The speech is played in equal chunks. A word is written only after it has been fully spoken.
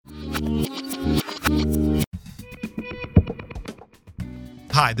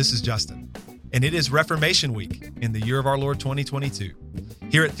Hi, this is Justin, and it is Reformation Week in the year of our Lord 2022.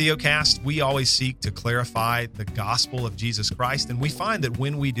 Here at Theocast, we always seek to clarify the gospel of Jesus Christ, and we find that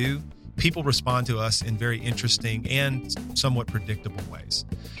when we do, people respond to us in very interesting and somewhat predictable ways.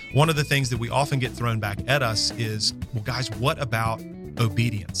 One of the things that we often get thrown back at us is, well, guys, what about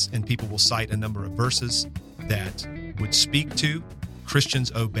obedience? And people will cite a number of verses that would speak to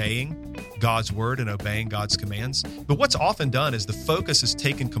Christians obeying God's word and obeying God's commands. But what's often done is the focus is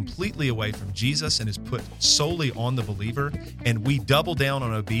taken completely away from Jesus and is put solely on the believer, and we double down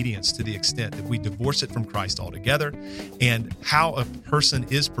on obedience to the extent that we divorce it from Christ altogether, and how a person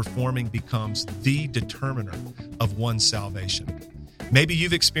is performing becomes the determiner of one's salvation. Maybe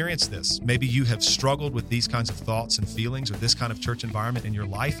you've experienced this. Maybe you have struggled with these kinds of thoughts and feelings or this kind of church environment in your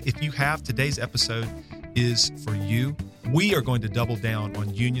life. If you have, today's episode is for you. We are going to double down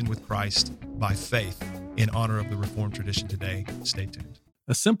on union with Christ by faith in honor of the Reformed tradition today. Stay tuned.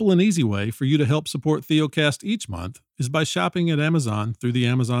 A simple and easy way for you to help support Theocast each month is by shopping at Amazon through the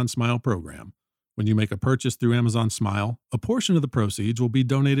Amazon Smile program. When you make a purchase through Amazon Smile, a portion of the proceeds will be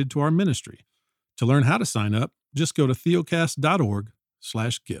donated to our ministry. To learn how to sign up, just go to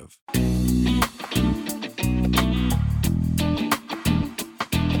theocast.org/give.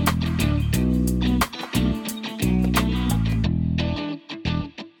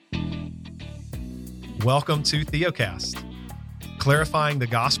 Welcome to Theocast, clarifying the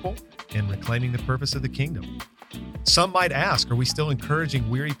gospel and reclaiming the purpose of the kingdom. Some might ask, are we still encouraging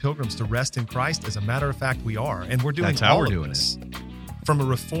weary pilgrims to rest in Christ? As a matter of fact, we are, and we're doing That's how all we're of doing this from a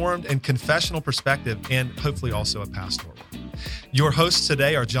reformed and confessional perspective, and hopefully also a pastoral one. Your hosts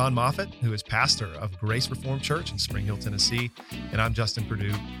today are John Moffitt, who is pastor of Grace Reformed Church in Spring Hill, Tennessee, and I'm Justin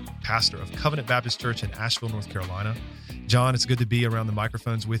Perdue, pastor of Covenant Baptist Church in Asheville, North Carolina. John, it's good to be around the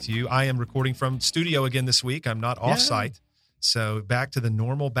microphones with you. I am recording from studio again this week. I'm not off-site, so back to the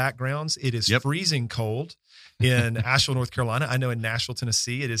normal backgrounds. It is freezing cold in Asheville, North Carolina. I know in Nashville,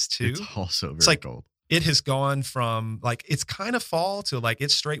 Tennessee, it is too. It's also very cold. It has gone from it's kind of fall to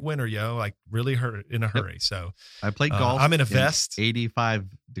it's straight winter, really in a hurry. Yep. So I played golf. I'm in a vest.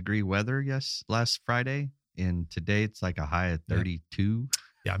 85-degree weather, last Friday, and today it's like a high of 32.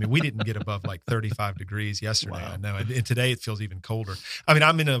 Yeah, I mean, we didn't get above 35 degrees yesterday. Wow. I know, and today it feels even colder. I mean,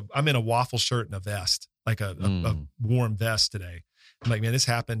 I'm in a waffle shirt and a vest, a warm vest today. I'm like, man, this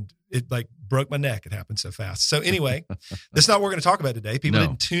happened. It broke my neck. It happened so fast. So anyway, that's not what we're going to talk about today. People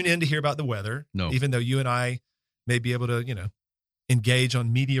didn't tune in to hear about the weather. No. Even though you and I may be able to, engage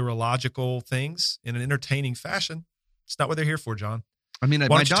on meteorological things in an entertaining fashion. It's not what they're here for, John. I mean,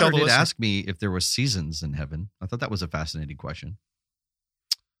 my daughter did ask me if there were seasons in heaven. I thought that was a fascinating question.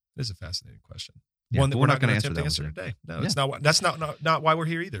 It is a fascinating question. Yeah, One that we're not going to answer today. No, it's not. That's not why we're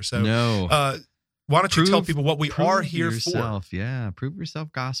here either. So no. Why don't you tell people what we are here for? Yeah, prove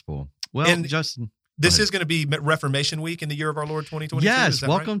yourself gospel. Well, and Justin, this is going to be Reformation Week in the year of our Lord 2022. Yes,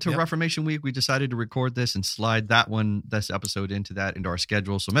 welcome to Reformation Week. We decided to record this and slide this episode into our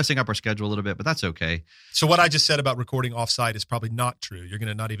schedule. So messing up our schedule a little bit, but that's okay. So what I just said about recording offsite is probably not true. You're going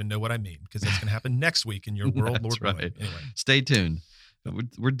to not even know what I mean, because that's going to happen next week in your world, Lord willing. Right. Anyway, stay tuned.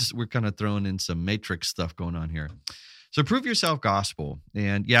 We're kind of throwing in some Matrix stuff going on here. So prove yourself gospel,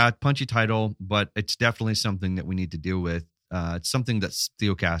 and punchy title, but it's definitely something that we need to deal with. It's something that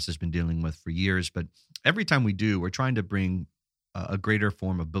Theocast has been dealing with for years, but every time we do, we're trying to bring a greater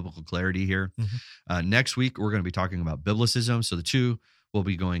form of biblical clarity here. Mm-hmm. Next week, we're going to be talking about biblicism, so the two will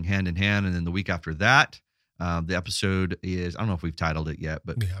be going hand in hand, and then the week after that, the episode is, I don't know if we've titled it yet,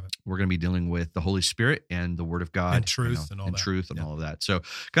 but we're going to be dealing with the Holy Spirit and the Word of God. And truth and all that. All of that. So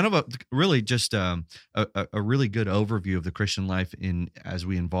kind of a really just a really good overview of the Christian life as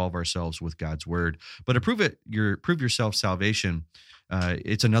we involve ourselves with God's Word. But to prove yourself salvation,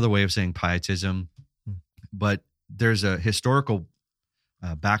 it's another way of saying pietism, but there's a historical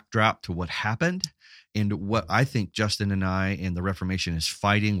backdrop to what happened. And what I think Justin and I and the Reformation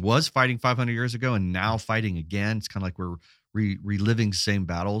was fighting 500 years ago and now fighting again. It's kind of like we're reliving the same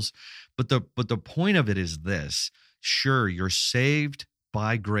battles. But the point of it is this. Sure, you're saved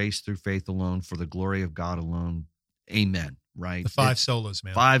by grace through faith alone for the glory of God alone. Amen, right? The five solas,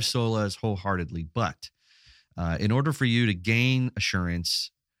 man. 5 solas wholeheartedly. But in order for you to gain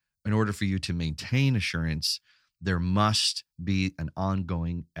assurance, in order for you to maintain assurance, there must be an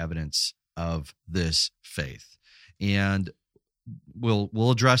ongoing evidence of this faith. And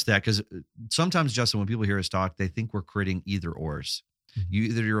we'll address that, because sometimes, Justin, when people hear us talk, they think we're creating either ors. Mm-hmm.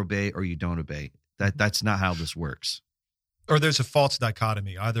 You obey or you don't obey. That's not how this works. Or there's a false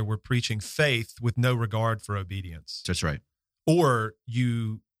dichotomy. Either we're preaching faith with no regard for obedience. That's right. Or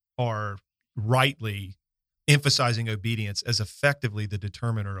you are rightly emphasizing obedience as effectively the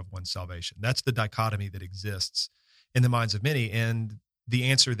determiner of one's salvation. That's the dichotomy that exists in the minds of many. And the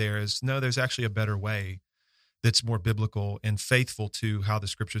answer there is no, there's actually a better way that's more biblical and faithful to how the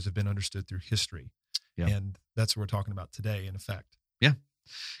scriptures have been understood through history. Yeah. And that's what we're talking about today, in effect. Yeah.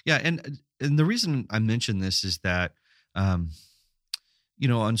 Yeah. And the reason I mention this is that,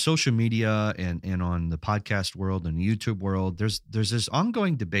 on social media and on the podcast world and YouTube world, there's this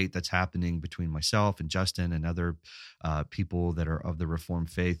ongoing debate that's happening between myself and Justin and other people that are of the Reformed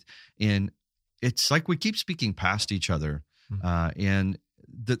faith. And it's like we keep speaking past each other. And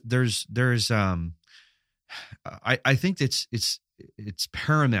I think it's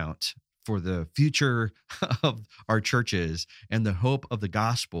paramount for the future of our churches and the hope of the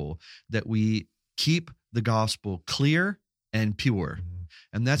gospel that we keep the gospel clear and pure.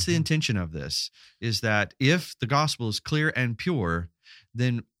 And that's the intention of this, is that if the gospel is clear and pure,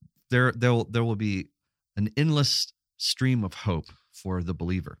 then there will be an endless stream of hope for the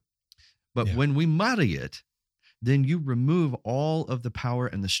believer. But when we muddy it, then you remove all of the power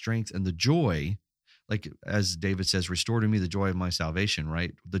and the strength and the joy, like as David says, restore to me the joy of my salvation,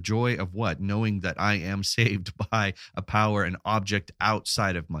 right? The joy of what? Knowing that I am saved by a power and object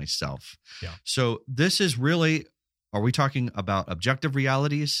outside of myself. Yeah. So this is really, are we talking about objective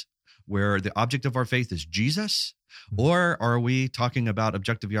realities where the object of our faith is Jesus? Or are we talking about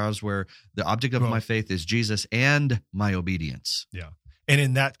objective realities where the object of my faith is Jesus and my obedience? Yeah. And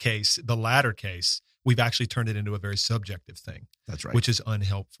in that case, the latter case, we've actually turned it into a very subjective thing. That's right. Which is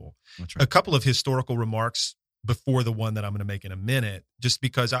unhelpful. That's right. A couple of historical remarks before the one that I'm going to make in a minute, just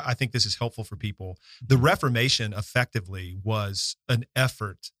because I think this is helpful for people. The Reformation effectively was an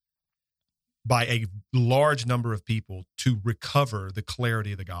effort by a large number of people to recover the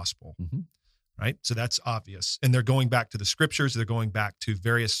clarity of the gospel, right? So that's obvious. And they're going back to the scriptures. They're going back to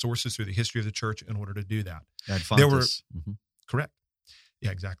various sources through the history of the church in order to do that. There were, correct. Yeah,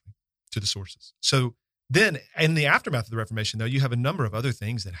 exactly. To the sources. So then in the aftermath of the Reformation, though, you have a number of other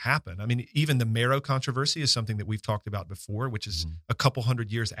things that happen. I mean, even the Marrow controversy is something that we've talked about before, which is a couple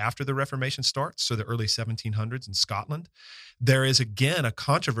hundred years after the Reformation starts, so the early 1700s in Scotland. There is, again, a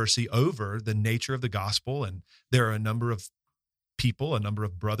controversy over the nature of the gospel, and there are a number of people, a number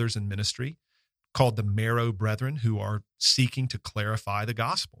of brothers in ministry called the Marrow Brethren who are seeking to clarify the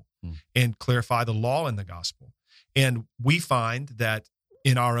gospel and clarify the law in the gospel. And we find that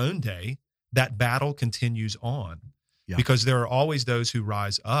in our own day, that battle continues on because there are always those who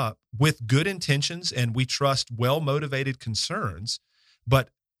rise up with good intentions and we trust well-motivated concerns, but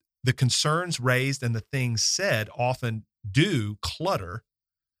the concerns raised and the things said often do clutter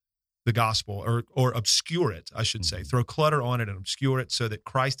the gospel or obscure it, I should say. Throw clutter on it and obscure it so that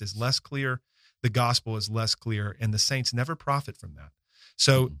Christ is less clear, the gospel is less clear, and the saints never profit from that.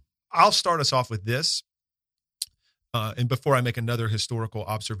 So I'll start us off with this. And before I make another historical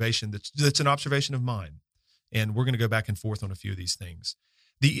observation, that's an observation of mine, and we're going to go back and forth on a few of these things.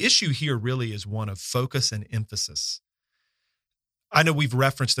 The issue here really is one of focus and emphasis. I know we've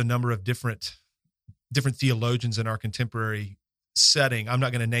referenced a number of different theologians in our contemporary setting. I'm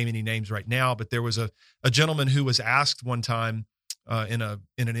not going to name any names right now, but there was a gentleman who was asked one time in an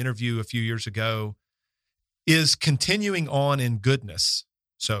interview a few years ago, is continuing on in goodness,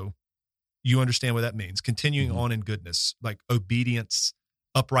 so you understand what that means. Continuing on in goodness, like obedience,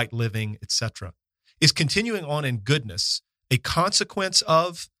 upright living, etc. Is continuing on in goodness a consequence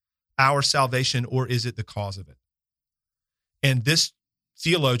of our salvation, or is it the cause of it? And this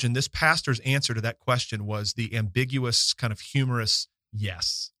theologian, this pastor's answer to that question was the ambiguous, kind of humorous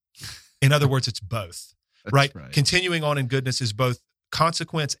yes. In other words, it's both, right? Continuing on in goodness is both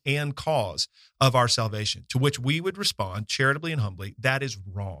consequence and cause of our salvation, to which we would respond charitably and humbly, that is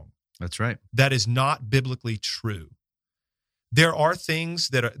wrong. That's right. That is not biblically true. There are things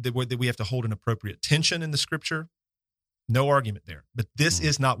that we have to hold in appropriate tension in the scripture. No argument there. But this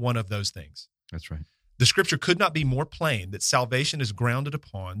is not one of those things. That's right. The scripture could not be more plain that salvation is grounded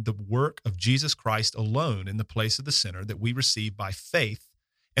upon the work of Jesus Christ alone in the place of the sinner that we receive by faith,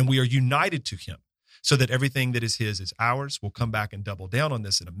 and we are united to him so that everything that is his is ours. We'll come back and double down on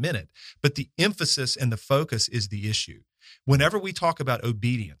this in a minute. But the emphasis and the focus is the issue. Whenever we talk about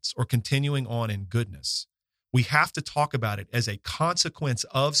obedience or continuing on in goodness, we have to talk about it as a consequence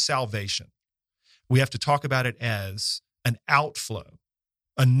of salvation. We have to talk about it as an outflow,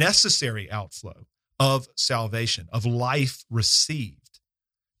 a necessary outflow of salvation, of life received.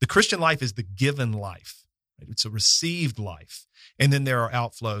 The Christian life is the given life. Right? It's a received life. And then there are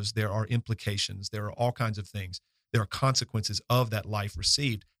outflows, there are implications, there are all kinds of things. There are consequences of that life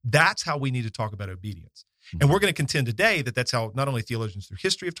received. That's how we need to talk about obedience. And we're going to contend today that that's how not only theologians through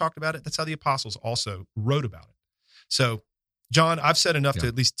history have talked about it, that's how the apostles also wrote about it. So, John, I've said enough to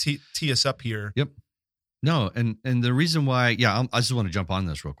at least tee us up here. Yep. No, and the reason why, I just want to jump on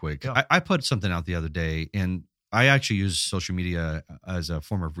this real quick. Yeah. I put something out the other day, and I actually use social media as a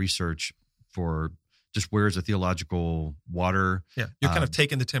form of research for just where's a theological water. Yeah, you're kind of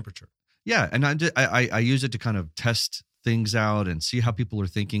taking the temperature. Yeah, and I use it to kind of test things out and see how people are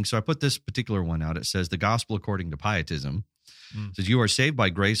thinking. So I put this particular one out. It says, the gospel according to pietism. It says, you are saved by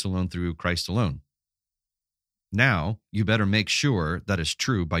grace alone through Christ alone. Now, you better make sure that is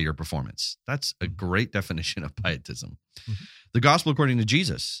true by your performance. That's a great definition of pietism. Mm-hmm. The gospel according to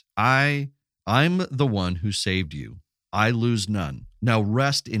Jesus. I'm the one who saved you. I lose none. Now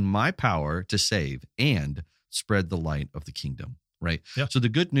rest in my power to save and spread the light of the kingdom, right? Yeah. So the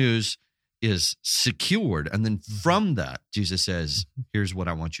good news is secured. And then from that, Jesus says, here's what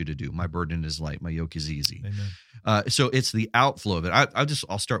I want you to do. My burden is light. My yoke is easy. Amen. So it's the outflow of it.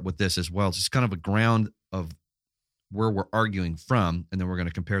 I'll start with this as well. It's just kind of a ground of where we're arguing from, and then we're going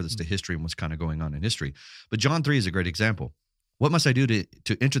to compare this to history and what's kind of going on in history. But John 3 is a great example. What must I do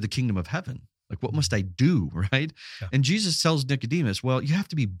to enter the kingdom of heaven? Like, what must I do, right? Yeah. And Jesus tells Nicodemus, well, you have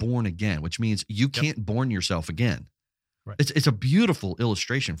to be born again, which means you can't born yourself again. Right. It's a beautiful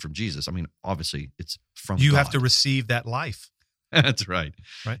illustration from Jesus. I mean, obviously, it's from you God. have to receive that life. That's right.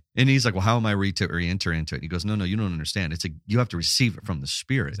 Right. And he's like, well, how am I to re-enter into it? And he goes, no, you don't understand. You have to receive it from the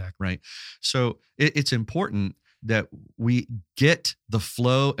Spirit, exactly. Right? So it's important that we get the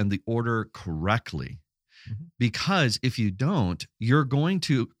flow and the order correctly. Mm-hmm. Because if you don't, you're going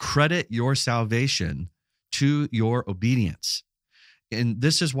to credit your salvation to your obedience. And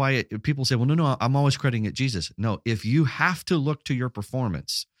this is why people say, well, no, I'm always crediting it Jesus. No, if you have to look to your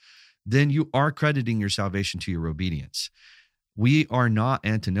performance, then you are crediting your salvation to your obedience. We are not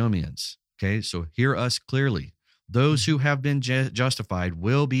antinomians, okay? So hear us clearly. Those who have been justified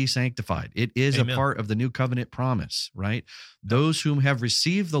will be sanctified. It is Amen. A part of the new covenant promise, right? Those whom have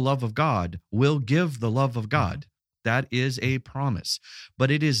received the love of God will give the love of God. That is a promise,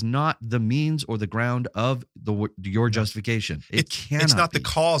 but it is not the means or the ground of your justification. It's not the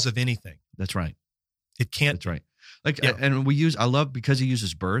cause of anything. That's right. It can't. That's right. And I love, because he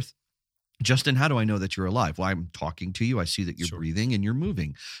uses birth. Justin, how do I know that you're alive? Well, I'm talking to you. I see that you're breathing and you're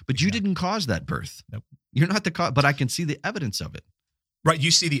moving, but you didn't cause that birth. Nope. You're not the cause, but I can see the evidence of it. Right.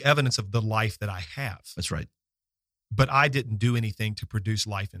 You see the evidence of the life that I have. That's right. But I didn't do anything to produce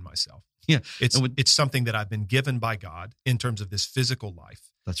life in myself. Yeah. It's something that I've been given by God in terms of this physical life.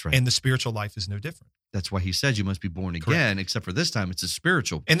 That's right. And the spiritual life is no different. That's why he says you must be born again, Correct. Except for this time it's a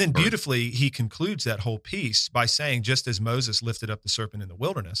spiritual And then birth. beautifully, he concludes that whole piece by saying, just as Moses lifted up the serpent in the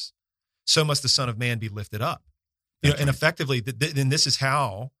wilderness, so must the Son of Man be lifted up. And effectively, then this is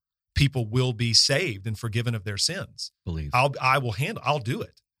how people will be saved and forgiven of their sins. Believe. I'll do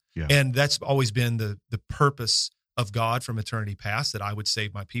it. Yeah. And that's always been the purpose of God from eternity past, that I would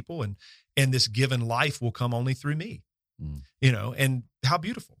save my people, and this given life will come only through me. And how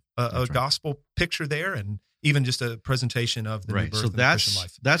beautiful a gospel picture there, and even just a presentation of the new birth and the Christian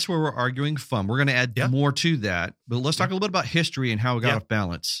life. That's where we're arguing from. We're going to add more to that, but let's talk a little bit about history and how it got off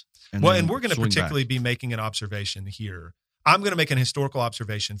balance. And we're going to particularly be making an observation here. I'm going to make an historical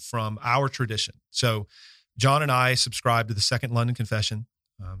observation from our tradition. So John and I subscribe to the Second London Confession,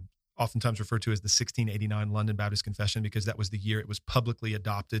 oftentimes referred to as the 1689 London Baptist Confession, because that was the year it was publicly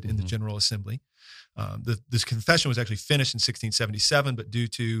adopted in the General Assembly. This confession was actually finished in 1677, but due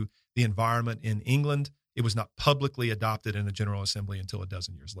to the environment in England, it was not publicly adopted in the General Assembly until a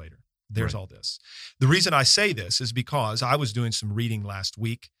dozen years later. There's all this. The reason I say this is because I was doing some reading last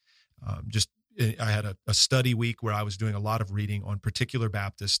week. I had a study week where I was doing a lot of reading on particular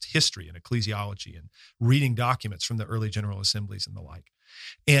Baptist history and ecclesiology, and reading documents from the early General Assemblies and the like.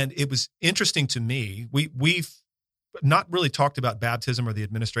 And it was interesting to me. We've not really talked about baptism or the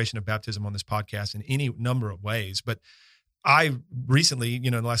administration of baptism on this podcast in any number of ways, but I recently,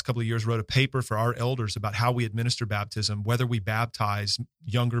 in the last couple of years, wrote a paper for our elders about how we administer baptism, whether we baptize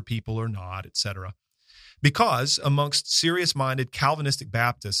younger people or not, et cetera. Because amongst serious-minded Calvinistic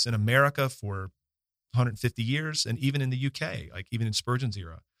Baptists in America for 150 years, and even in the UK, like even in Spurgeon's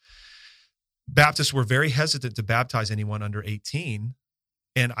era, Baptists were very hesitant to baptize anyone under 18,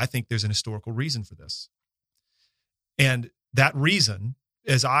 and I think there's an historical reason for this. And that reason,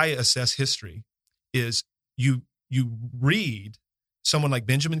 as I assess history, is you read someone like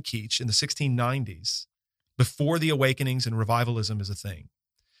Benjamin Keach in the 1690s, before the awakenings and revivalism is a thing.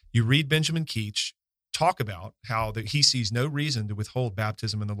 You read Benjamin Keach talk about how that he sees no reason to withhold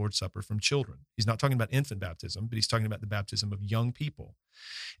baptism in the Lord's Supper from children. He's not talking about infant baptism, but he's talking about the baptism of young people.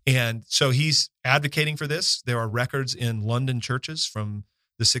 And so he's advocating for this. There are records in London churches from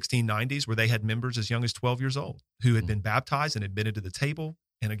the 1690s where they had members as young as 12 years old who had been baptized and admitted to the table,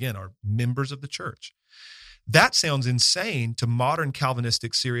 and again, are members of the church. That sounds insane to modern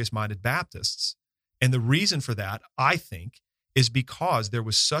Calvinistic, serious-minded Baptists. And the reason for that, I think, is because there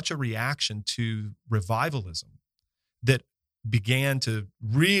was such a reaction to revivalism that began to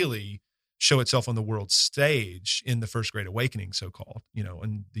really show itself on the world stage in the First Great Awakening, so-called,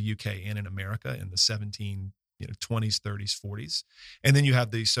 in the UK and in America in the 1720s, 30s, 40s. And then you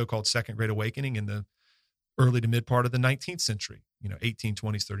have the so-called Second Great Awakening in the early to mid part of the 19th century,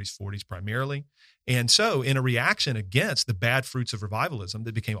 1820s, 30s, 40s primarily. And so in a reaction against the bad fruits of revivalism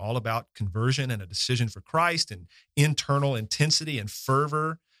that became all about conversion and a decision for Christ and internal intensity and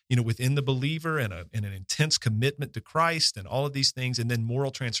fervor, within the believer and an intense commitment to Christ and all of these things, and then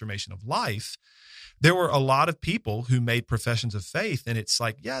moral transformation of life, there were a lot of people who made professions of faith. And it's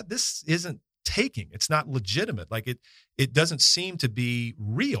like, yeah, this isn't taking. It's not legitimate. Like it doesn't seem to be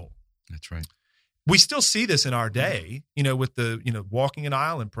real. That's right. We still see this in our day, with the, walking an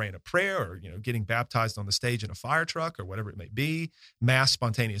aisle and praying a prayer, or, getting baptized on the stage in a fire truck or whatever it may be, mass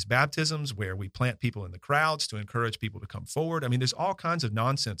spontaneous baptisms where we plant people in the crowds to encourage people to come forward. I mean, there's all kinds of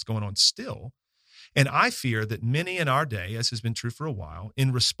nonsense going on still. And I fear that many in our day, as has been true for a while,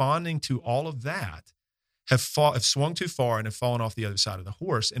 in responding to all of that, have swung too far and have fallen off the other side of the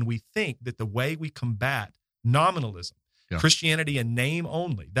horse. And we think that the way we combat nominalism, Christianity in name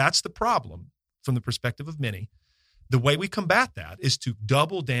only, that's the problem. From the perspective of many, the way we combat that is to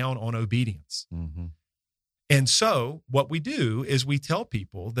double down on obedience. Mm-hmm. And so what we do is we tell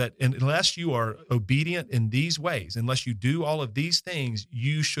people that unless you are obedient in these ways, unless you do all of these things,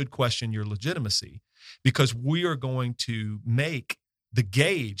 you should question your legitimacy, because we are going to make the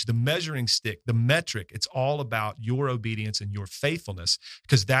gauge, the measuring stick, the metric, it's all about your obedience and your faithfulness,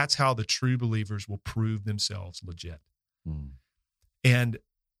 because that's how the true believers will prove themselves legit. Mm. And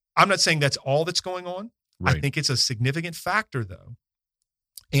I'm not saying that's all that's going on. Right. I think it's a significant factor, though.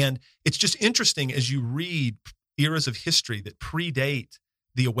 And it's just interesting as you read eras of history that predate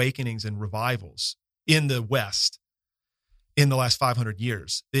the awakenings and revivals in the West in the last 500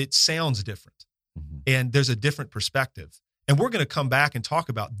 years. It sounds different. Mm-hmm. And there's a different perspective. And we're going to come back and talk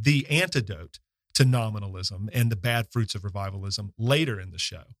about the antidote to nominalism and the bad fruits of revivalism later in the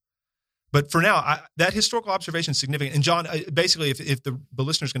show. But for now, that historical observation is significant. And John, basically, if the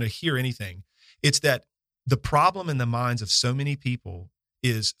listener is going to hear anything, it's that the problem in the minds of so many people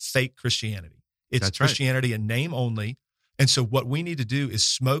is fake Christianity. It's That's Christianity in name only. And so what we need to do is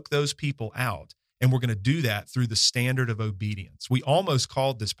smoke those people out. And we're going to do that through the standard of obedience. We almost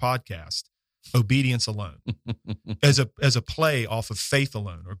called this podcast Obedience Alone as a play off of faith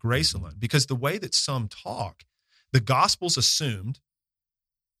alone or grace alone, because the way that some talk, the gospel's assumed,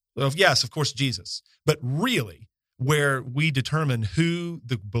 well, yes, of course, Jesus. But really, where we determine who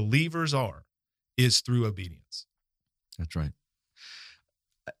the believers are is through obedience. That's right.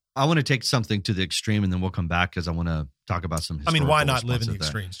 I want to take something to the extreme, and then we'll come back because I want to talk about some historical why not live in the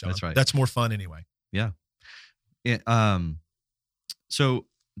extremes, John? That's right. That's more fun anyway. Yeah. So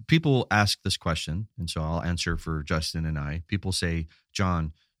people ask this question, and so I'll answer for Justin and I. People say,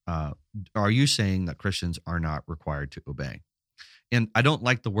 John, are you saying that Christians are not required to obey? And I don't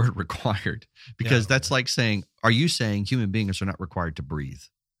like the word required, because that's like saying, are you saying human beings are not required to breathe?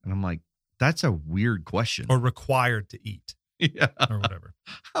 And I'm like, that's a weird question. Or required to eat. Yeah. Or whatever.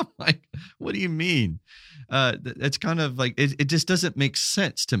 I'm like, what do you mean? It's kind of like, it just doesn't make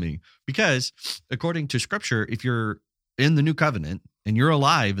sense to me, because according to Scripture, if you're in the new covenant and you're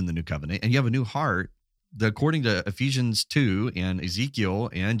alive in the new covenant and you have a new heart, according to Ephesians 2 and Ezekiel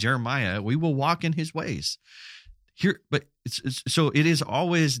and Jeremiah, we will walk in his ways. Here, but so it is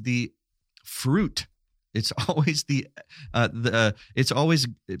always the fruit. It's always it's always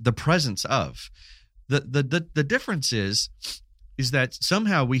the presence of. The difference is that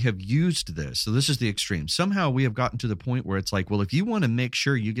somehow we have used this. So this is the extreme. Somehow we have gotten to the point where it's like, well, if you want to make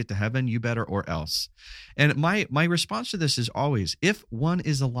sure you get to heaven, you better, or else. And my response to this is always, if one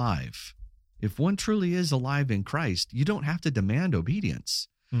is alive, if one truly is alive in Christ, you don't have to demand obedience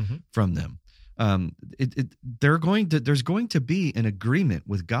from them. There's going to be an agreement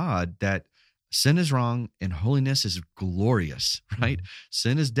with God that sin is wrong and holiness is glorious, right? Mm-hmm.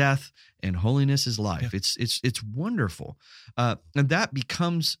 Sin is death and holiness is life. Yeah. It's wonderful, and that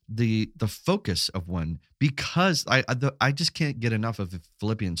becomes the focus of one, because I just can't get enough of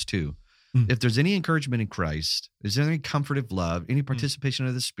Philippians 2. Mm-hmm. If there's any encouragement in Christ, is there any comfort of love, any participation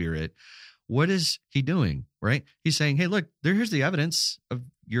of the Spirit, what is he doing, right? He's saying, hey, look, here's the evidence of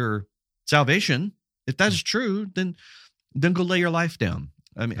your salvation. If that's true, then go lay your life down.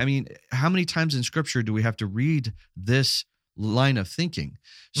 I mean, how many times in Scripture do we have to read this line of thinking?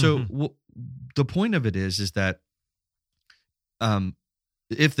 So the point of it is that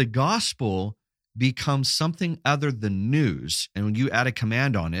if the gospel becomes something other than news, and when you add a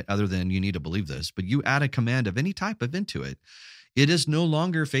command on it, other than you need to believe this, but you add a command of any type of into it, it is no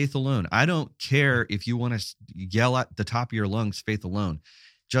longer faith alone. I don't care if you want to yell at the top of your lungs, faith alone.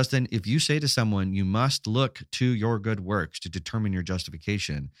 Justin, if you say to someone, you must look to your good works to determine your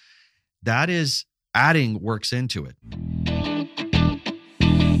justification, that is adding works into it.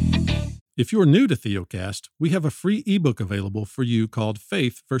 If you're new to Theocast, we have a free ebook available for you called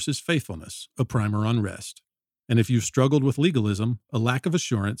Faith versus Faithfulness, a primer on rest. And if you've struggled with legalism, a lack of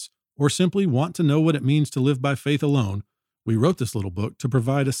assurance, or simply want to know what it means to live by faith alone, we wrote this little book to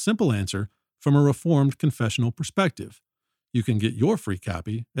provide a simple answer from a Reformed confessional perspective. You can get your free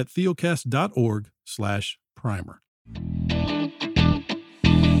copy at theocast.org/primer.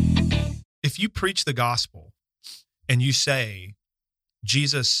 If you preach the gospel and you say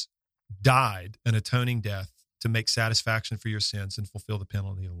Jesus died an atoning death to make satisfaction for your sins and fulfill the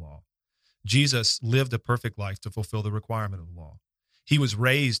penalty of the law, Jesus lived a perfect life to fulfill the requirement of the law, he was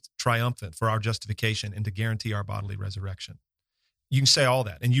raised triumphant for our justification and to guarantee our bodily resurrection. You can say all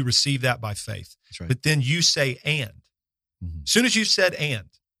that, and you receive that by faith. That's right. But then you say, and. As soon as you said, and,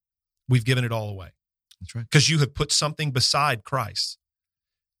 we've given it all away. That's right. Because you have put something beside Christ.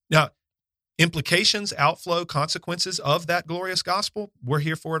 Now, implications, outflow, consequences of that glorious gospel, we're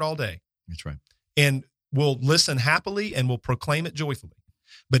here for it all day. That's right. And we'll listen happily and we'll proclaim it joyfully.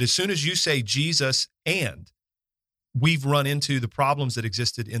 But as soon as you say Jesus and, we've run into the problems that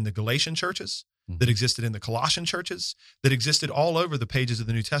existed in the Galatian churches, that existed in the Colossian churches, that existed all over the pages of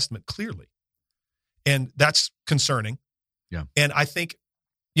the New Testament clearly. And that's concerning. Yeah. And I think,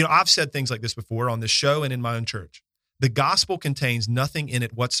 I've said things like this before on this show and in my own church. The gospel contains nothing in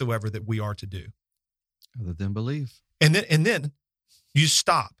it whatsoever that we are to do. Other than believe. And then you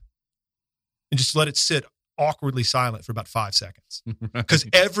stop and just let it sit awkwardly silent for about 5 seconds. Because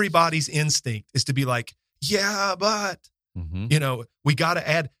everybody's instinct is to be like, yeah, but, we got to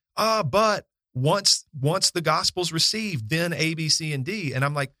add, but once the gospel's received, then A, B, C, and D. And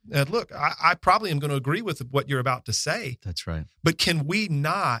I'm like, look, I probably am going to agree with what you're about to say. That's right. But can we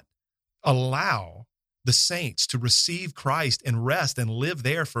not allow the saints to receive Christ and rest and live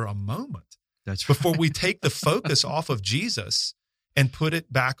there for a moment? That's right. Before we take the focus off of Jesus and put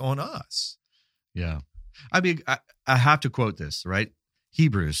it back on us. Yeah. I mean, I have to quote this, right?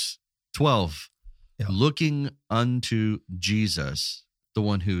 Hebrews 12, looking unto Jesus, the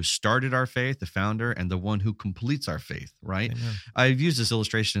one who started our faith, the founder, and the one who completes our faith, right? Amen. I've used this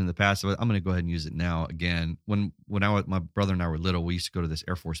illustration in the past, but I'm going to go ahead and use it now again. When my brother and I were little, we used to go to this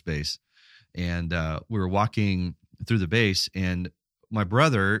Air Force base, and we were walking through the base, and my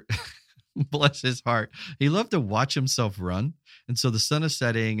brother, bless his heart, he loved to watch himself run. And so the sun is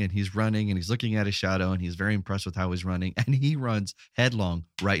setting and he's running and he's looking at his shadow and he's very impressed with how he's running. And he runs headlong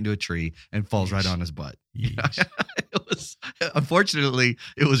right into a tree and falls right on his butt. Unfortunately,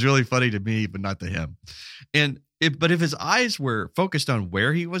 it was really funny to me, but not to him. But if his eyes were focused on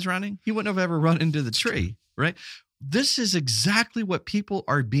where he was running, he wouldn't have ever run into the tree, right? This is exactly what people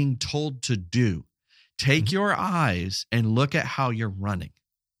are being told to do. Take your eyes and look at how you're running.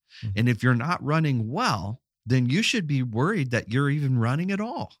 And if you're not running well, then you should be worried that you're even running at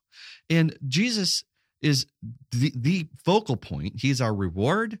all. And Jesus is the focal point. He's our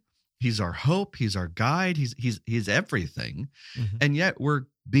reward. He's our hope. He's our guide. He's everything. And yet we're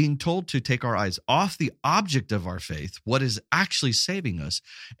being told to take our eyes off the object of our faith, what is actually saving us.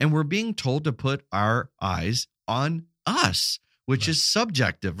 And we're being told to put our eyes on us, which is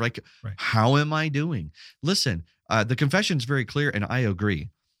subjective. Like, how am I doing? Listen, the confession is very clear, and I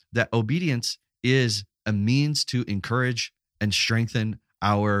agree that obedience is a means to encourage and strengthen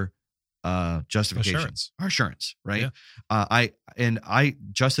our justification, our assurance, right? Yeah.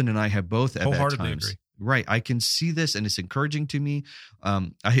 Justin and I have both at that times. Agree. Right. I can see this and it's encouraging to me. I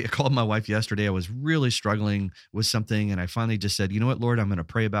called my wife yesterday. I was really struggling with something. And I finally just said, you know what, Lord, I'm going to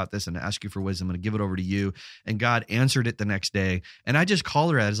pray about this and ask you for wisdom. I'm going to give it over to you. And God answered it the next day. And I just call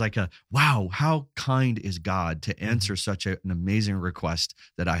her as like wow, how kind is God to answer such an amazing request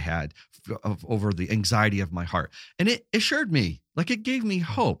that I had over the anxiety of my heart. And it assured me, like it gave me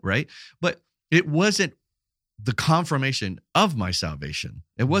hope, right? But it wasn't the confirmation of my salvation.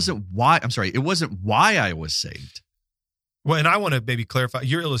 It wasn't why I was saved. Well, and I want to maybe clarify,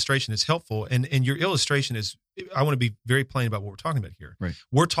 your illustration is helpful, and your illustration is I want to be very plain about what we're talking about here. Right.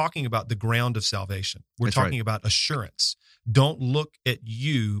 We're talking about the ground of salvation. We're That's talking right. about assurance. Don't look at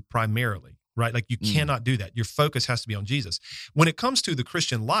you primarily, right? Like you cannot do that. Your focus has to be on Jesus. When it comes to the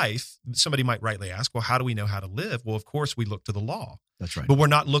Christian life, somebody might rightly ask, well, how do we know how to live? Well, of course, we look to the law. That's right. But we're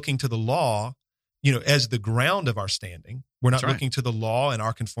not looking to the law, as the ground of our standing. We're not That's right. looking to the law and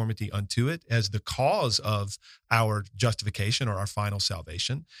our conformity unto it as the cause of our justification or our final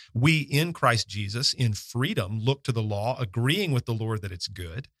salvation. We, in Christ Jesus, in freedom, look to the law, agreeing with the Lord that it's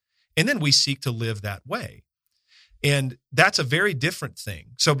good, and then we seek to live that way. And that's a very different thing.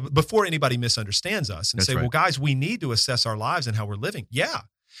 So before anybody misunderstands us and That's say, right. well, guys, we need to assess our lives and how we're living. Yeah,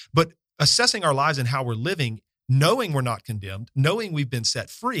 but assessing our lives and how we're living, knowing we're not condemned, knowing we've been set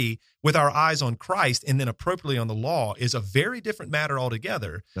free with our eyes on Christ and then appropriately on the law is a very different matter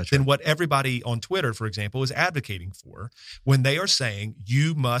altogether That's than right. what everybody on Twitter, for example, is advocating for when they are saying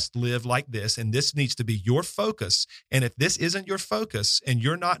you must live like this and this needs to be your focus. And if this isn't your focus and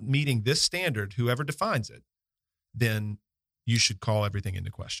you're not meeting this standard, whoever defines it, then you should call everything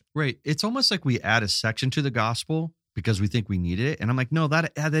into question. Right. It's almost like we add a section to the gospel because we think we need it. And I'm like, no,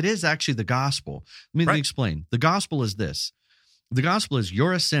 that is actually the gospel. Let me explain. The gospel is this. The gospel is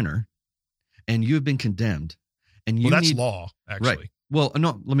you're a sinner and you have been condemned. And you that's need law, actually. Right. Well,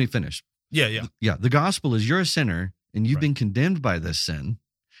 no, let me finish. Yeah. Yeah. The gospel is you're a sinner and you've been condemned by this sin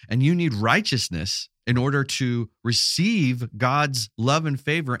and you need righteousness in order to receive God's love and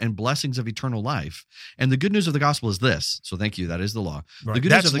favor and blessings of eternal life. And the good news of the gospel is this. So thank you. That is the law. Right. The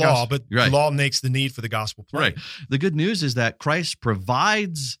good That's news of the law, gospel, but law makes the need for the gospel plain. Right. The good news is that Christ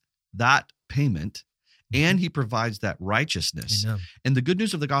provides that payment and he provides that righteousness. Amen. And the good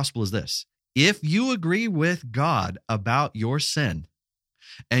news of the gospel is this. If you agree with God about your sin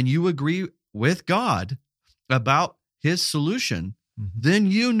and you agree with God about his solution, then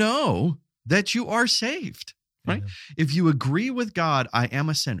you know that you are saved, right? Amen. If you agree with God, I am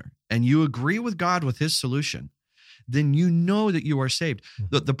a sinner, and you agree with God with his solution, then you know that you are saved.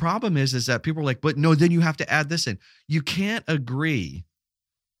 The problem is that people are like, but no, then you have to add this in. You can't agree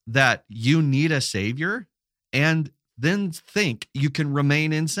that you need a savior and then think you can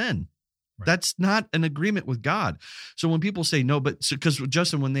remain in sin. Right. That's not an agreement with God. So when people say no, because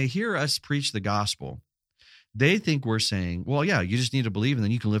Justin, when they hear us preach the gospel, they think we're saying, well, yeah, you just need to believe and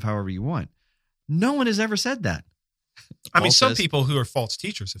then you can live however you want. No one has ever said that. I mean, Paul some says- people who are false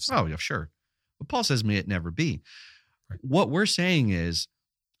teachers have said Oh, yeah, sure. But Paul says, may it never be. Right. What we're saying is,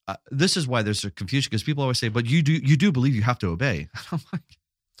 this is why there's a confusion, because people always say, but you do believe you have to obey. I'm like,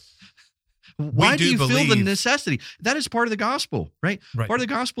 why do you feel the believe- necessity? That is part of the gospel, right? Right. Part of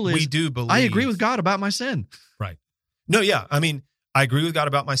the gospel is, we do believe. I agree with God about my sin. Right. No, yeah. I mean, I agree with God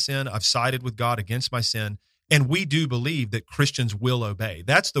about my sin. I've sided with God against my sin. And we do believe that Christians will obey.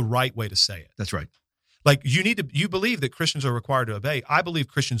 That's the right way to say it. That's right. Like you believe that Christians are required to obey. I believe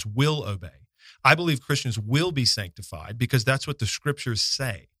Christians will obey. I believe Christians will be sanctified because that's what the scriptures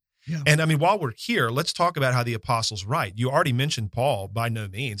say. Yeah. And I mean, while we're here, let's talk about how the apostles write. You already mentioned Paul, by no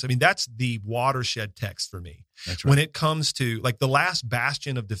means. I mean, that's the watershed text for me. That's right. When it comes to like the last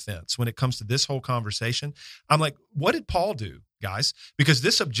bastion of defense, when it comes to this whole conversation, I'm like, what did Paul do, guys? Because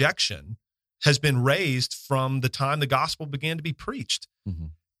this objection has been raised from the time the gospel began to be preached.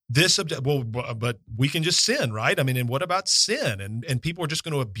 Mhm. But we can just sin, right? I mean, and what about sin? And people are just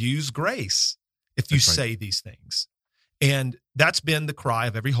going to abuse grace if you That's right. say these things. And that's been the cry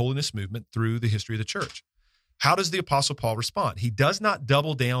of every holiness movement through the history of the church. How does the Apostle Paul respond? He does not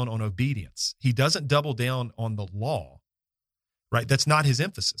double down on obedience. He doesn't double down on the law, right? That's not his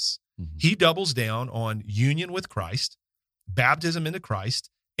emphasis. Mhm. He doubles down on union with Christ, baptism into Christ,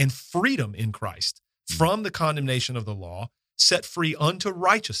 and freedom in Christ from the condemnation of the law, set free unto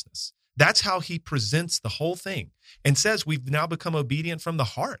righteousness. That's how he presents the whole thing and says we've now become obedient from the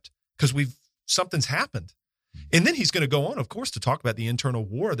heart because something's happened. And then he's going to go on, of course, to talk about the internal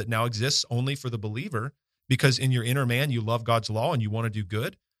war that now exists only for the believer because in your inner man, you love God's law and you want to do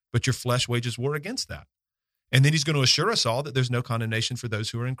good, but your flesh wages war against that. And then he's going to assure us all that there's no condemnation for those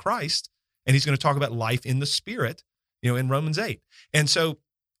who are in Christ. And he's going to talk about life in the Spirit, in Romans 8. And so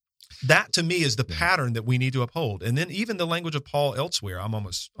that to me is the pattern that we need to uphold. And then even the language of Paul elsewhere, I'm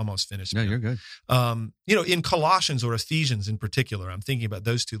almost finished. No, you're good. In Colossians or Ephesians in particular, I'm thinking about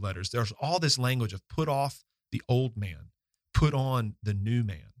those two letters. There's all this language of put off the old man, put on the new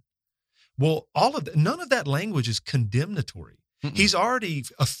man. Well, none of that language is condemnatory. Mm-mm. He's already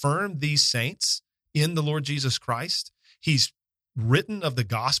affirmed these saints in the Lord Jesus Christ. He's written of the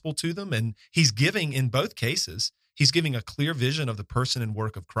gospel to them, and he's giving, in both cases, he's giving a clear vision of the person and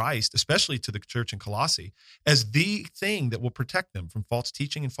work of Christ, especially to the church in Colossae, as the thing that will protect them from false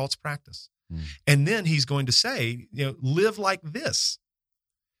teaching and false practice. And then he's going to say, live like this.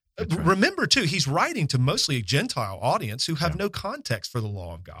 That's right. Remember, too, he's writing to mostly a Gentile audience who have no context for the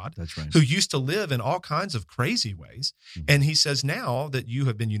law of God. That's right. Who used to live in all kinds of crazy ways. And he says, now that you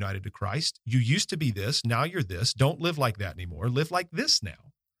have been united to Christ, you used to be this, now you're this. Don't live like that anymore. Live like this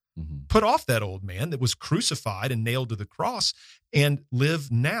now. Put off that old man that was crucified and nailed to the cross and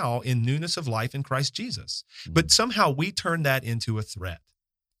live now in newness of life in Christ Jesus. But somehow we turn that into a threat.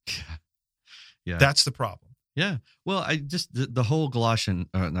 Yeah. That's the problem. Yeah. Well, the whole Galatian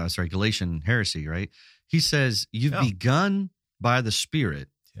heresy, right? He says, you've begun by the Spirit,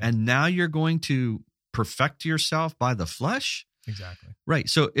 and now you're going to perfect yourself by the flesh? Exactly. Right.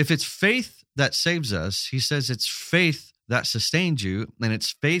 So if it's faith that saves us, he says it's faith that sustains you, and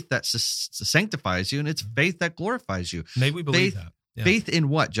it's faith that sanctifies you, and it's faith that glorifies you. May we believe that. Yeah. Faith in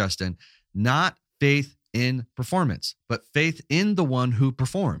what, Justin? Not faith in performance, but faith in the one who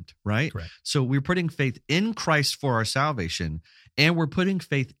performed, right? Correct. So we're putting faith in Christ for our salvation, and we're putting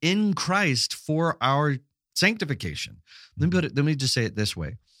faith in Christ for our sanctification. Let me just say it this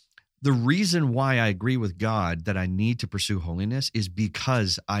way. The reason why I agree with God that I need to pursue holiness is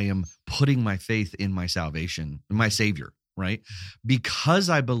because I am putting my faith in my salvation, my Savior, right? Because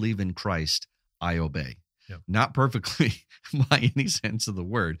I believe in Christ, I obey. Not perfectly by any sense of the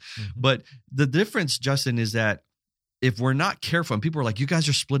word. But the difference, Justin, is that if we're not careful, and people are like, you guys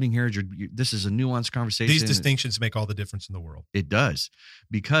are splitting hairs, this is a nuanced conversation. These distinctions make all the difference in the world. It does.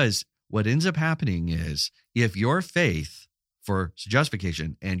 Because what ends up happening is if your faith for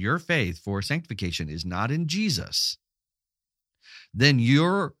justification and your faith for sanctification is not in Jesus, then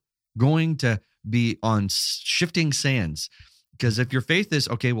you're going to be on shifting sands. Because if your faith is,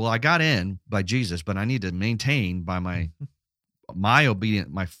 okay, well, I got in by Jesus, but I need to maintain by my obedience,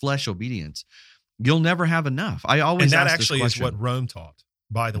 my flesh obedience, you'll never have enough. I always and that ask actually this question. is what Rome taught,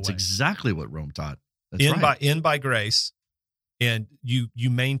 by the way. That's exactly what Rome taught. That's in by grace, and you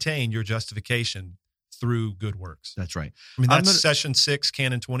maintain your justification through good works. That's right. I mean, that's session 6,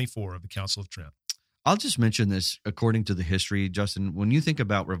 canon 24 of the Council of Trent. I'll just mention this according to the history, Justin. When you think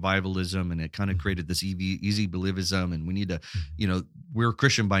about revivalism and it kind of created this easy believism, and we need to, we're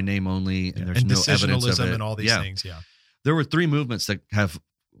Christian by name only, and there's no evidence of it. And all these things. Yeah, there were 3 movements that have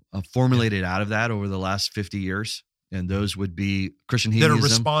formulated out of that over the last 50 years, and those would be Christian hedonism that are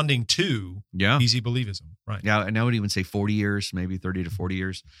responding to easy believism, right? Yeah, and I would even say 40 years, maybe 30 to 40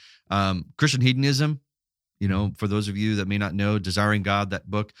 years. Christian hedonism. For those of you that may not know, Desiring God, that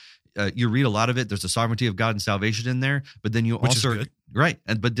book. You read a lot of it. There's the sovereignty of God and salvation in there, but then Which is good. Right.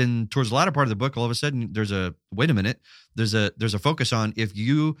 But then towards the latter part of the book, all of a sudden there's a focus on if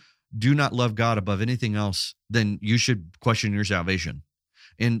you do not love God above anything else, then you should question your salvation.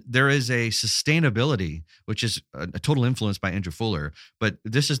 And there is a sustainability, which is a total influence by Andrew Fuller. But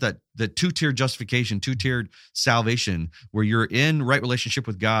this is the 2-tiered justification, 2-tiered salvation, where you're in right relationship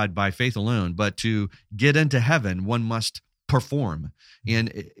with God by faith alone. But to get into heaven, one must perform.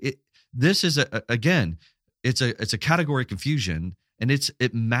 And this is it's a category confusion, and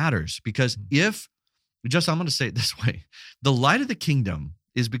it matters because I'm going to say it this way, the light of the kingdom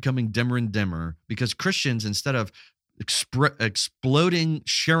is becoming dimmer and dimmer because Christians, instead of exploding,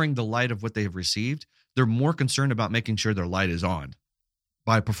 sharing the light of what they have received, they're more concerned about making sure their light is on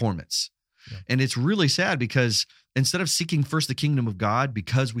by performance. Yeah. And it's really sad because instead of seeking first the kingdom of God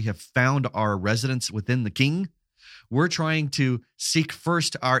because we have found our residence within the King, we're trying to seek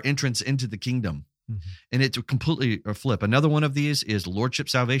first our entrance into the kingdom. And it's completely a flip. Another one of these is lordship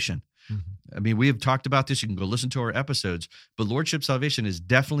salvation. I mean, we have talked about this. You can go listen to our episodes, but lordship salvation is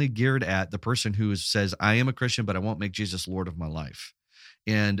definitely geared at the person who says, I am a Christian, but I won't make Jesus Lord of my life.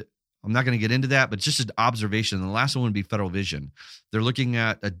 And I'm not going to get into that, but it's just an observation. And the last one would be Federal Vision. They're looking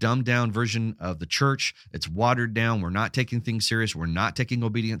at a dumbed down version of the church. It's watered down. We're not taking things serious. We're not taking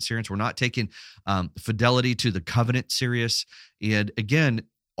obedience serious. We're not taking fidelity to the covenant serious. And again,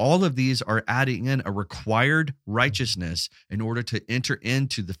 all of these are adding in a required righteousness in order to enter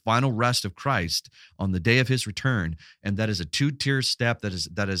into the final rest of Christ on the day of his return. And that is a 2-tier step that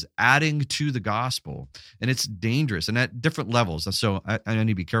is adding to the gospel. And it's dangerous and at different levels. And so I need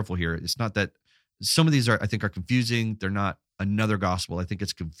to be careful here. It's not that some of these I think are confusing. They're not another gospel. I think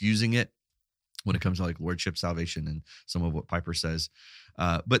it's confusing it when it comes to like lordship salvation and some of what Piper says.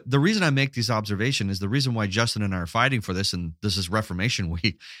 But the reason I make these observations is the reason why Justin and I are fighting for this, and this is Reformation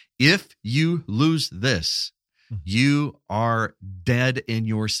Week. If you lose this, you are dead in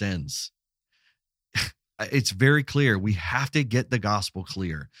your sins. It's very clear. We have to get the gospel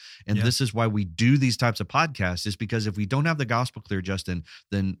clear. And this is why we do these types of podcasts, is because if we don't have the gospel clear, Justin,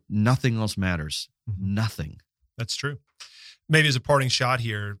 then nothing else matters. Nothing. That's true. maybe as a parting shot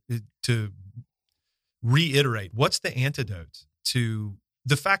here, to reiterate, what's the antidote to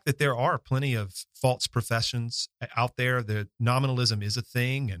the fact that there are plenty of false professions out there, that nominalism is a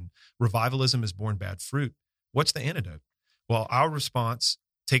thing and revivalism is born bad fruit? What's the antidote? Well, our response,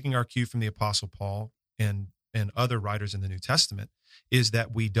 taking our cue from the Apostle Paul and other writers in the New Testament, is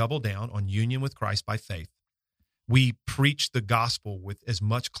that we double down on union with Christ by faith. We preach the gospel with as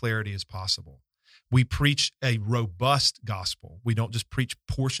much clarity as possible. We preach a robust gospel. We don't just preach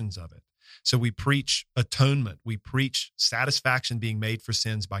portions of it. So we preach atonement. We preach satisfaction being made for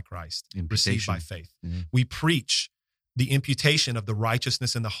sins by Christ, received by faith. Mm-hmm. We preach the imputation of the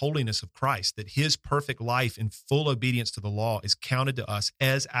righteousness and the holiness of Christ, that his perfect life in full obedience to the law is counted to us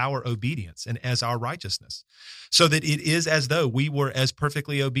as our obedience and as our righteousness, so that it is as though we were as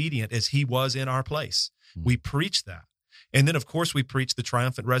perfectly obedient as he was in our place. Mm-hmm. We preach that. And then, of course, we preach the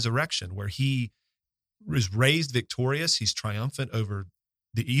triumphant resurrection, where he is raised victorious. He's triumphant over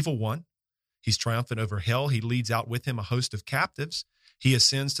the evil one. He's triumphant over hell. He leads out with him a host of captives. He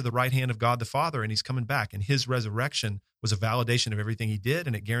ascends to the right hand of God the Father, and he's coming back. And his resurrection was a validation of everything he did,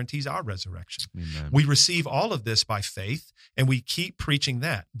 and it guarantees our resurrection. Amen. We receive all of this by faith, and we keep preaching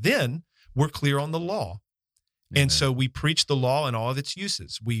that. Then we're clear on the law. Amen. And so we preach the law in all of its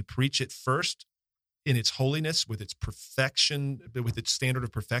uses. We preach it first in its holiness, with its perfection, with its standard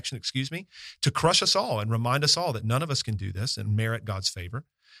of perfection, to crush us all and remind us all that none of us can do this and merit God's favor,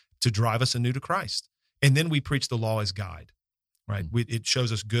 to drive us anew to Christ. And then we preach the law as guide, right? It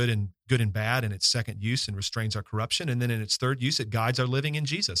shows us good and bad in its second use and restrains our corruption. And then in its third use, it guides our living in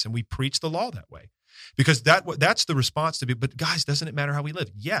Jesus. And we preach the law that way, because that's the response to be, but guys, doesn't it matter how we live?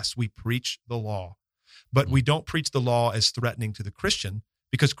 Yes, we preach the law, but we don't preach the law as threatening to the Christian,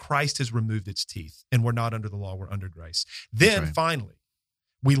 because Christ has removed its teeth and we're not under the law, we're under grace. Then finally,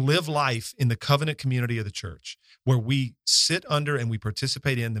 we live life in the covenant community of the church, where we sit under and we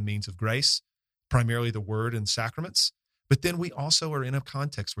participate in the means of grace, primarily the word and sacraments. But then we also are in a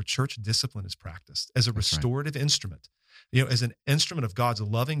context where church discipline is practiced as a restorative instrument, as an instrument of God's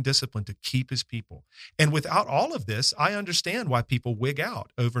loving discipline to keep his people. And without all of this, I understand why people wig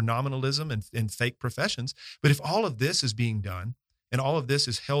out over nominalism and fake professions. But if all of this is being done and all of this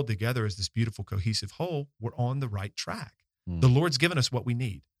is held together as this beautiful, cohesive whole, we're on the right track. The Lord's given us what we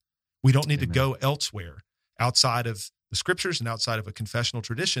need. We don't need to go elsewhere outside of the scriptures and outside of a confessional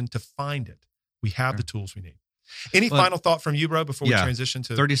tradition to find it. We have the tools we need. Any final thought from you, bro, before we transition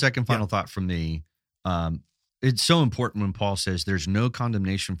to 30-second final thought from me? It's so important when Paul says there's no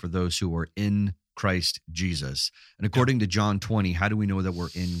condemnation for those who are in Christ Jesus. And according to John 20, how do we know that we're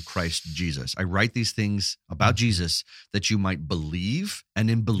in Christ Jesus? I write these things about Jesus that you might believe, and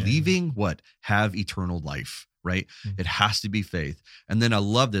in believing, have eternal life. Right? It has to be faith. And then I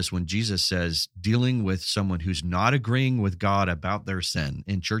love this when Jesus says, dealing with someone who's not agreeing with God about their sin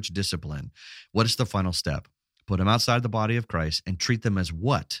in church discipline, what is the final step? Put them outside the body of Christ and treat them as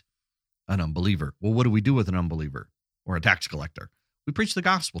what? An unbeliever. Well, what do we do with an unbeliever or a tax collector? We preach the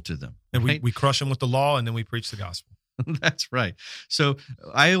gospel to them. And we crush them with the law, and then we preach the gospel. That's right. So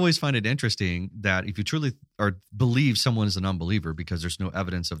I always find it interesting that if you truly believe someone is an unbeliever because there's no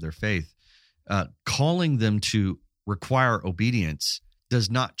evidence of their faith, calling them to require obedience does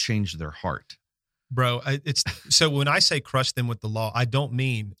not change their heart. Bro, so when I say crush them with the law, I don't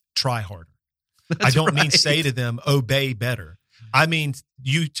mean try harder. I don't mean say to them, obey better. I mean,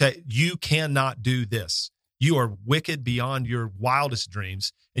 you cannot do this. You are wicked beyond your wildest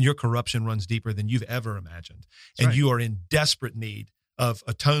dreams, and your corruption runs deeper than you've ever imagined. And you are in desperate need of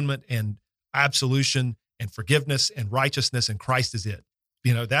atonement and absolution and forgiveness and righteousness, and Christ is it.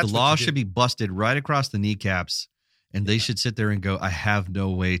 That's the law should be busted right across the kneecaps, and they should sit there and go, I have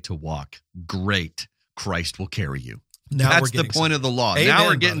no way to walk. Great. Christ will carry you. That's the point of the law. Amen, now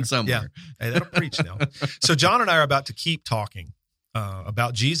we're getting somewhere. Yeah. Hey, that'll preach now. So John and I are about to keep talking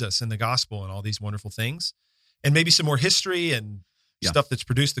about Jesus and the gospel and all these wonderful things, and maybe some more history and stuff that's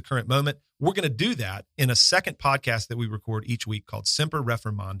produced the current moment. We're going to do that in a second podcast that we record each week called Semper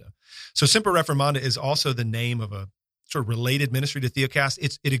Reformanda. So Semper Reformanda is also the name of a sort of related ministry to Theocast.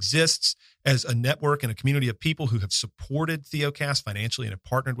 It exists as a network and a community of people who have supported Theocast financially and have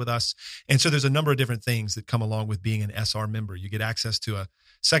partnered with us. And so there's a number of different things that come along with being an SR member. You get access to a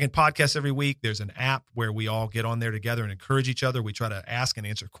second podcast every week. There's an app where we all get on there together and encourage each other. We try to ask and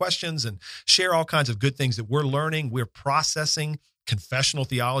answer questions and share all kinds of good things that we're learning. We're processing confessional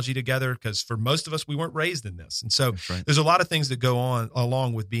theology together, because for most of us, we weren't raised in this. And so there's a lot of things that go on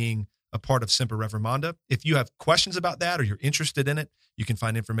along with being a part of Semper Reformanda. If you have questions about that or you're interested in it, you can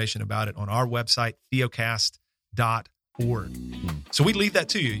find information about it on our website, theocast.org. So we leave that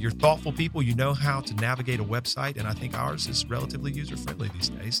to you. You're thoughtful people. You know how to navigate a website, and I think ours is relatively user-friendly these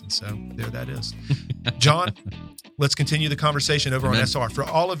days. And so there that is. John, let's continue the conversation over on SR. For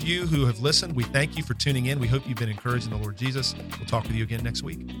all of you who have listened, we thank you for tuning in. We hope you've been encouraged in the Lord Jesus. We'll talk with you again next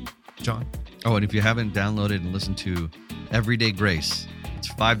week. John? Oh, and if you haven't downloaded and listened to Everyday Grace, it's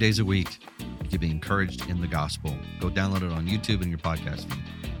 5 days a week. You can be encouraged in the gospel. Go download it on YouTube and your podcast feed.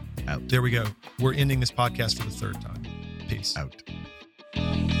 Out. There we go. We're ending this podcast for the third time. Peace. Out.